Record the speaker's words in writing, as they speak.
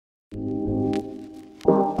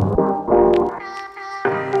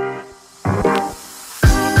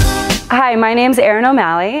Hi, my name's Erin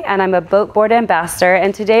O'Malley and I'm a BOTE Ambassador,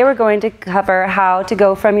 and today we're going to cover how to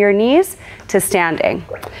go from your knees to standing.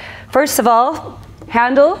 First of all,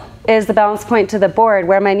 handle is the balance point to the board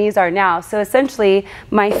where my knees are now. So essentially,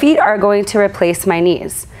 my feet are going to replace my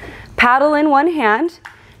knees. Paddle in one hand.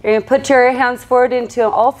 You're going to put your hands forward into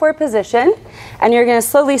an all-four position, and you're going to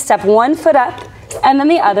slowly step one foot up and then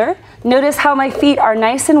the other. Notice how my feet are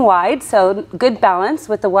nice and wide, so good balance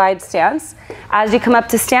with the wide stance. As you come up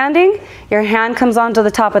to standing, your hand comes onto the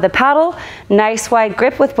top of the paddle, nice wide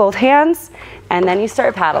grip with both hands, and then you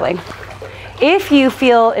start paddling. If you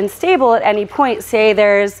feel unstable at any point, say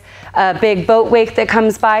there's a big boat wake that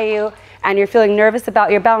comes by you and you're feeling nervous about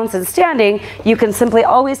your balance in standing, you can simply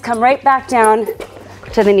always come right back down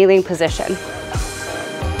to the kneeling position.